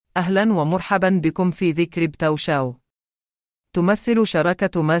أهلا ومرحبا بكم في ذي كريبتو شاو. تمثل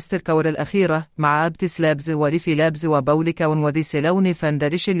شراكة ماستركارد الأخيرة مع أبتس لابز وريفي لابز وبوليكون وذي سيلون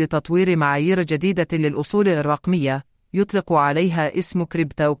فاندريشن لتطوير معايير جديدة للأصول الرقمية يطلق عليها اسم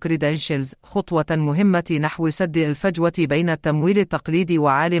كريبتو كريدنشلز، خطوة مهمة نحو سد الفجوة بين التمويل التقليدي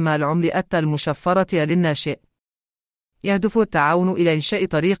وعالم العملات المشفرة للناشئ. يهدف التعاون إلى إنشاء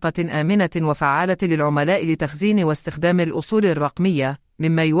طريقة آمنة وفعالة للعملاء لتخزين واستخدام الأصول الرقمية،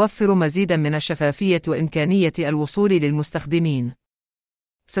 مما يوفر مزيداً من الشفافية وإمكانية الوصول للمستخدمين.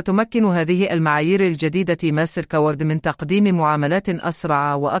 ستمكن هذه المعايير الجديدة ماستركارد من تقديم معاملات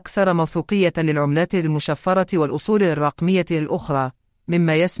أسرع وأكثر موثوقية للعملات المشفرة والأصول الرقمية الأخرى،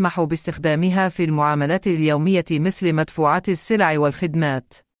 مما يسمح باستخدامها في المعاملات اليومية مثل مدفوعات السلع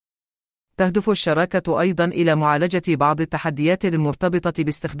والخدمات. تهدف الشراكة أيضاً إلى معالجة بعض التحديات المرتبطة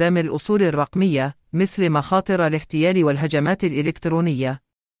باستخدام الأصول الرقمية، مثل مخاطر الاحتيال والهجمات الإلكترونية،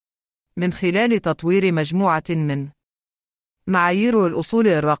 من خلال تطوير مجموعة من معايير الأصول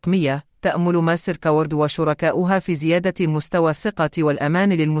الرقمية. تأمل ماستركارد وشركاؤها في زيادة مستوى الثقة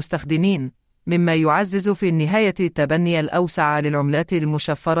والأمان للمستخدمين، مما يعزز في النهاية التبني الأوسع للعملات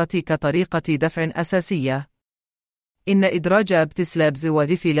المشفرة كطريقة دفع أساسية. إن إدراج أبتس لابز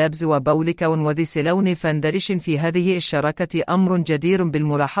وريفي لابز وبوليكون وذي سيلون فاندريشن في هذه الشراكة أمر جدير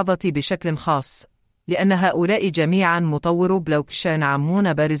بالملاحظة بشكل خاص، لأن هؤلاء جميعاً مطورو بلوكشين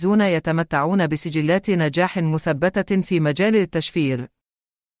عامون بارزون يتمتعون بسجلات نجاح مثبتة في مجال التشفير.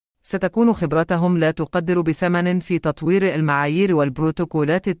 ستكون خبرتهم لا تقدر بثمن في تطوير المعايير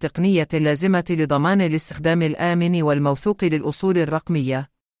والبروتوكولات التقنية اللازمة لضمان الاستخدام الآمن والموثوق للأصول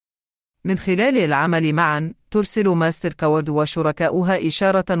الرقمية. من خلال العمل معاً، ترسل ماستركارد وشركاؤها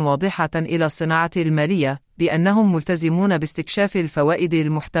إشارة واضحة إلى الصناعة المالية بأنهم ملتزمون باستكشاف الفوائد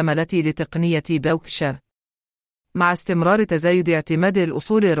المحتملة لتقنية بلوكشين. مع استمرار تزايد اعتماد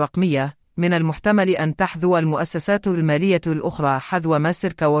الأصول الرقمية، من المحتمل أن تحذو المؤسسات المالية الأخرى حذو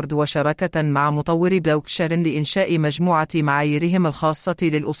ماستركارد وشراكة مع مطور بلوكشين لإنشاء مجموعة معاييرهم الخاصة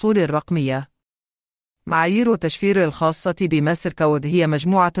للأصول الرقمية. معايير التشفير الخاصة بماستركارد هي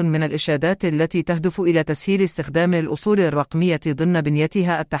مجموعة من الإرشادات التي تهدف إلى تسهيل استخدام الأصول الرقمية ضمن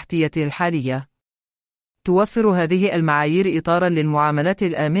بنيتها التحتية الحالية. توفر هذه المعايير إطاراً للمعاملات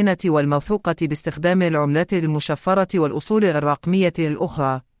الآمنة والموثوقة باستخدام العملات المشفرة والأصول الرقمية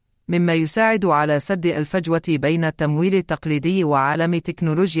الأخرى، مما يساعد على سد الفجوة بين التمويل التقليدي وعالم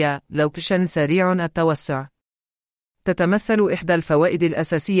تكنولوجيا بلوكشين سريع التوسع. تتمثل إحدى الفوائد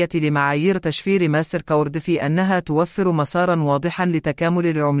الأساسية لمعايير تشفير ماستركارد في أنها توفر مساراً واضحاً لتكامل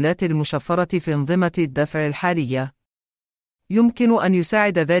العملات المشفرة في أنظمة الدفع الحالية. يمكن أن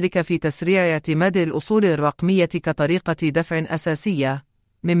يساعد ذلك في تسريع اعتماد الأصول الرقمية كطريقة دفع أساسية،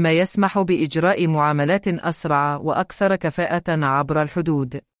 مما يسمح بإجراء معاملات أسرع وأكثر كفاءة عبر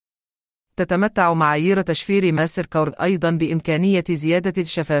الحدود. تتمتع معايير تشفير ماستركارد أيضاً بإمكانية زيادة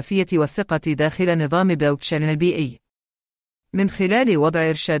الشفافية والثقة داخل نظام بلوكشين البيئي، من خلال وضع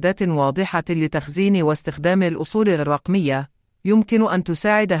إرشادات واضحة لتخزين واستخدام الأصول الرقمية. يمكن أن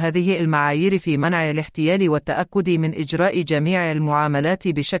تساعد هذه المعايير في منع الاحتيال والتأكد من إجراء جميع المعاملات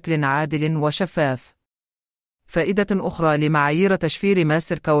بشكل عادل وشفاف. فائدة أخرى لمعايير تشفير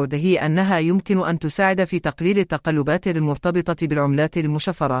ماستركارد هي أنها يمكن أن تساعد في تقليل التقلبات المرتبطة بالعملات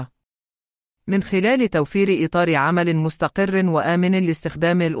المشفرة، من خلال توفير إطار عمل مستقر وآمن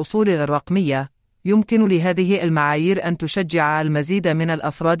لاستخدام الأصول الرقمية. يمكن لهذه المعايير أن تشجع المزيد من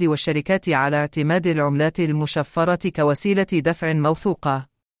الأفراد والشركات على اعتماد العملات المشفرة كوسيلة دفع موثوقة.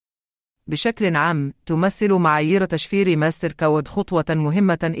 بشكل عام، تمثل معايير تشفير ماستركارد خطوة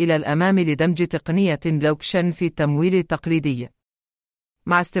مهمة إلى الأمام لدمج تقنية بلوكشين في التمويل التقليدي.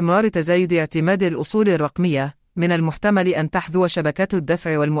 مع استمرار تزايد اعتماد الأصول الرقمية، من المحتمل أن تحذو شبكات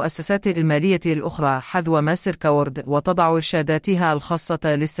الدفع والمؤسسات المالية الأخرى حذو ماستركارد وتضع إرشاداتها الخاصة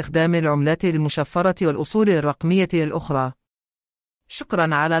لاستخدام العملات المشفرة والأصول الرقمية الأخرى.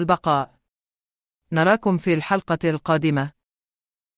 شكراً على البقاء. نراكم في الحلقة القادمة.